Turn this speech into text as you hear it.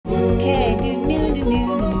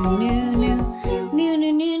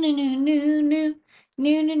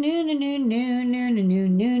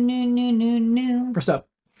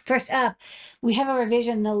First up, we have a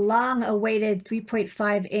revision. The long-awaited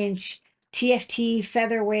 3.5-inch TFT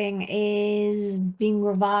FeatherWing is being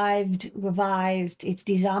revised. It's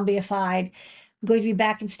de-zombified. Going to be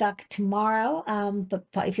back in stock tomorrow.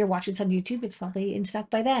 But if you're watching this on YouTube, it's probably in stock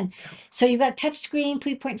by then. So you've got a touchscreen,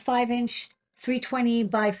 3.5-inch, 320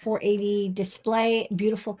 by 480 display,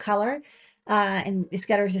 beautiful color. And it's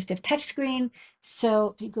got a resistive touchscreen.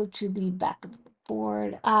 So if you go to the back of the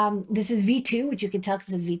board, this is V2, which you can tell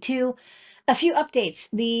because it's V2. A few updates.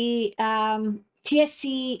 The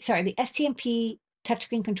the STMP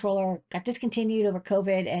touchscreen controller got discontinued over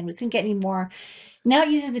COVID, and we couldn't get any more. Now it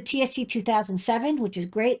uses the TSC 2007, which is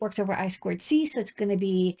great, works over I2C, so it's going to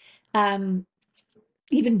be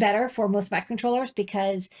even better for most microcontrollers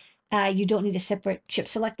because you don't need a separate chip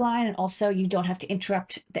select line, and also you don't have to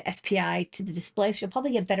interrupt the SPI to the display, so you'll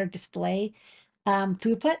probably get better display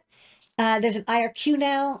throughput. There's an IRQ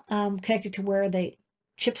now connected to where the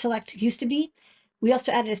chip select used to be. We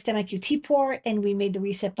also added a STEMMA QT port, and we made the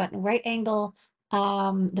reset button right angle.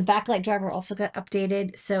 The backlight driver also got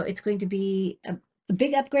updated, so it's going to be a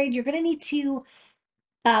big upgrade. You're going to need to,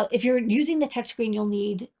 if you're using the touchscreen, you'll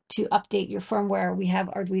need to update your firmware. We have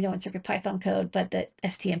Arduino and CircuitPython code, but the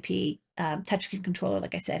STMP touchscreen controller,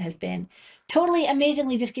 like I said, has been totally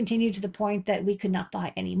amazingly discontinued to the point that we could not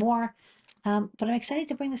buy any more. But I'm excited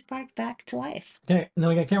to bring this product back to life. Okay, and then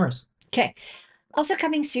we got cameras. Okay. Also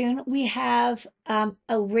coming soon, we have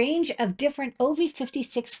a range of different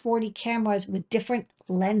OV5640 cameras with different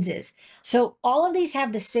lenses. So all of these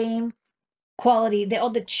have the same quality.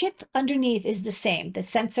 The chip underneath is the same. The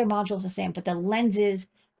sensor module is the same, but the lenses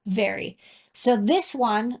vary. So this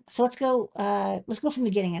one, so let's go from the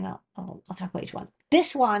beginning, and I'll talk about each one.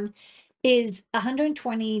 This one is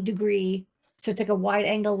 120 degree, so it's like a wide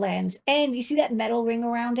angle lens, and you see that metal ring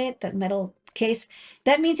around it, that metal case.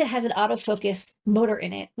 That means it has an autofocus motor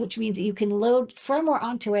in it, which means that you can load firmware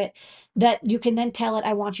onto it that you can then tell it,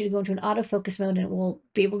 I want you to go into an autofocus mode, and it will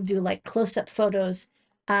be able to do like close-up photos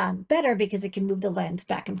better because it can move the lens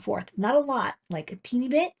back and forth. Not a lot, like a teeny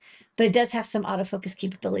bit, but it does have some autofocus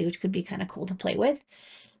capability, which could be kind of cool to play with.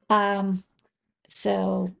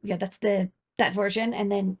 So yeah, that's that version.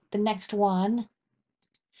 And then the next one,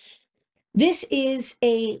 this is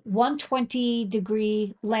a 120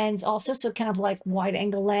 degree lens also, so kind of like wide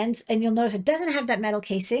angle lens. And you'll notice it doesn't have that metal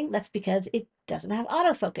casing. That's because it doesn't have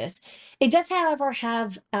autofocus. It does, however,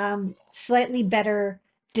 have slightly better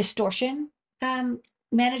distortion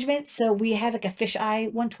management. So we have like a fisheye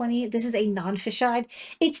 120. This is a non-fisheye.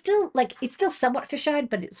 It's still somewhat fisheye,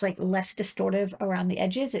 but it's like less distortive around the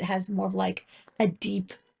edges. It has more of like a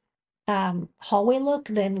deep hallway look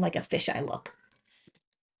than like a fisheye look.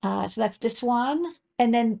 So that's this one.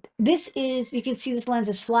 And then this is, you can see this lens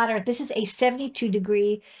is flatter. This is a 72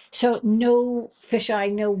 degree. So no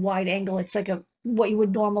fisheye, no wide angle. It's like what you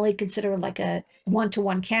would normally consider like a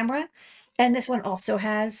one-to-one camera. And this one also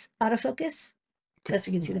has autofocus. That's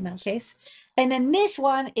so you can see the metal case. And then this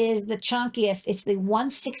one is the chunkiest. It's the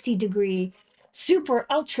 160 degree, super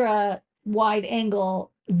ultra wide angle,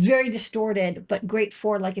 very distorted, but great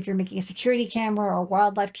for like if you're making a security camera or a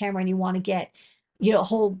wildlife camera and you want to get, you know, a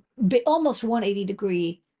whole almost 180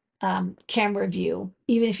 degree camera view,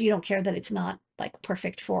 even if you don't care that it's not like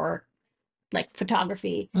perfect for like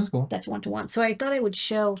photography. That's cool. That's one-to-one. So I thought I would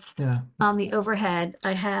show on the overhead.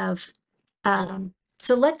 I have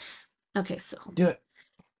so let's so do it.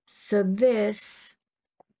 So this,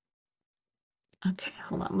 okay,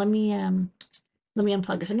 hold on. Let me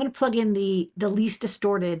unplug this. I'm going to plug in the least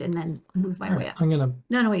distorted and then move my way up. I'm gonna.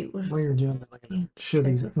 No, wait. While you're doing that, I'm gonna show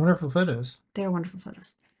these wonderful photos. They're wonderful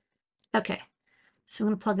photos. Okay, so I'm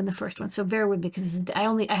going to plug in the first one. So bear with me because this is,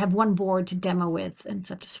 I have one board to demo with, and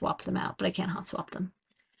so I have to swap them out, but I can't hot swap them.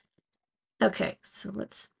 Okay, so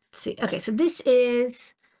let's see. Okay, so this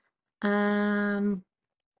is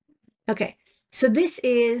okay. So this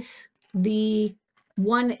is the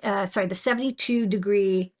the 72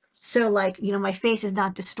 degree. So like, you know, my face is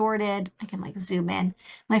not distorted. I can like zoom in.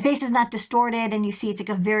 My face is not distorted, and you see it's like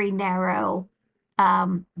a very narrow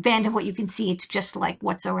band of what you can see. It's just like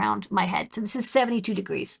what's around my head. So this is 72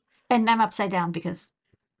 degrees. And I'm upside down because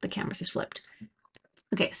the camera's just flipped.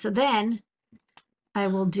 Okay, so then I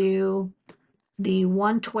will do the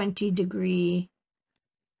 120 degree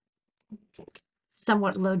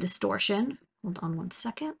somewhat low distortion. Hold on one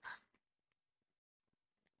second.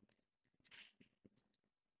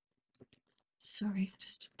 Sorry,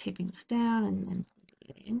 just taping this down and then.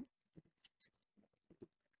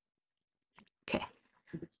 Okay.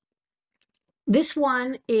 This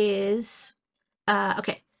one is,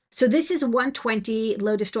 okay. So this is 120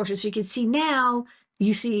 low distortion. So you can see now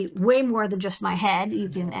you see way more than just my head. You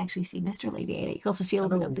can actually see Mr. Lady Ada. You can also see a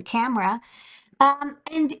little bit of the camera.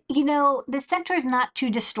 And you know, the center is not too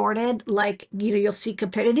distorted, like you'll see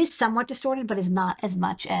compared. It is somewhat distorted, but is not as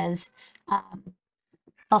much as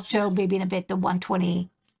I'll show maybe in a bit the 120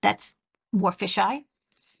 that's more fisheye.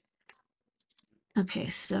 Okay,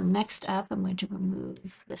 so next up, I'm going to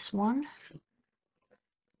remove this one.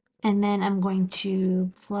 And then I'm going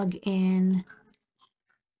to plug in.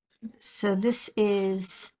 So this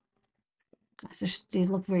is, gosh, they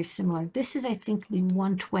look very similar. This is, I think, the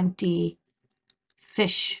 120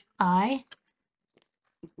 fish eye.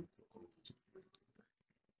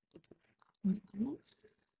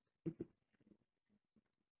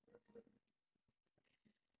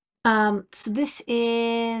 So this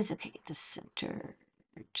is, okay, get this centered.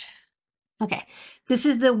 Okay, this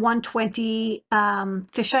is the 120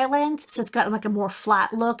 fisheye lens. So it's got like a more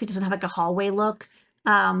flat look. It doesn't have like a hallway look.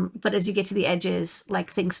 But as you get to the edges, like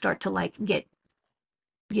things start to like get,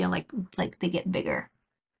 like they get bigger,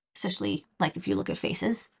 especially like if you look at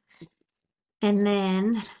faces. And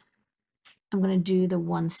then I'm going to do the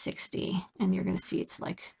 160 and you're going to see it's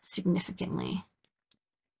like significantly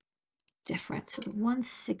different. So the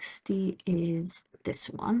 160 is this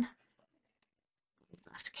one.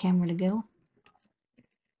 Last camera to go.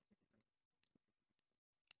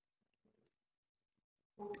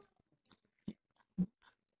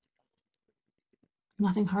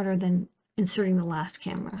 Nothing harder than inserting the last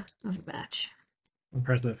camera of the batch.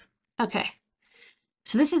 Impressive. Okay.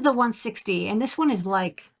 So this is the 160, and this one is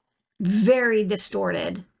like very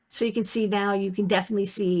distorted. So you can see now, you can definitely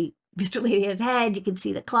see Mr. Lady's head, you can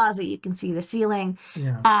see the closet, you can see the ceiling.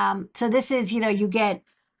 Yeah. So this is, you get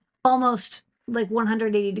almost like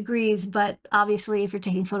 180 degrees, but obviously if you're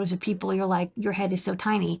taking photos of people, you're like, your head is so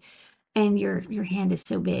tiny and your hand is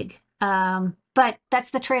so big. But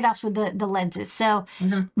that's the trade-offs with the lenses. So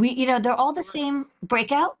they're all the same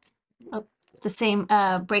breakout, the same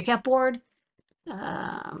breakout board.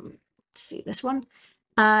 Let's see this one.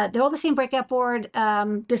 They're all the same breakout board.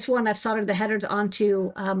 This one I've soldered the headers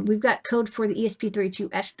onto. We've got code for the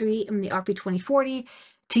ESP32S3 and the RP2040.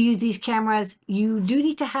 To use these cameras, you do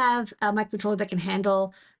need to have a microcontroller that can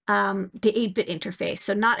handle the 8-bit interface.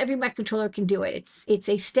 So not every microcontroller can do it. It's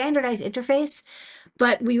a standardized interface,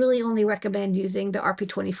 but we really only recommend using the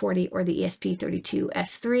RP2040 or the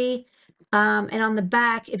ESP32S3. And on the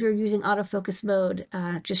back, if you're using autofocus mode,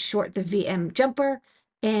 just short the VM jumper,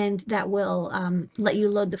 and that will let you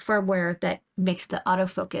load the firmware that makes the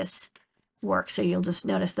autofocus work. So you'll just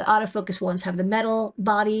notice the autofocus ones have the metal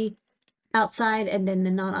body outside, and then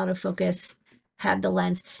the non-autofocus have the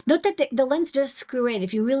lens. Note that the lens does screw in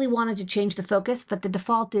if you really wanted to change the focus, but the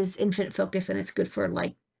default is infinite focus, and it's good for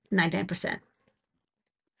like 99%.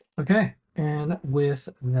 Okay, and with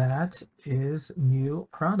that is new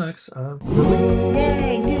products of the week.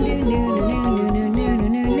 Yay! New, new, new, new,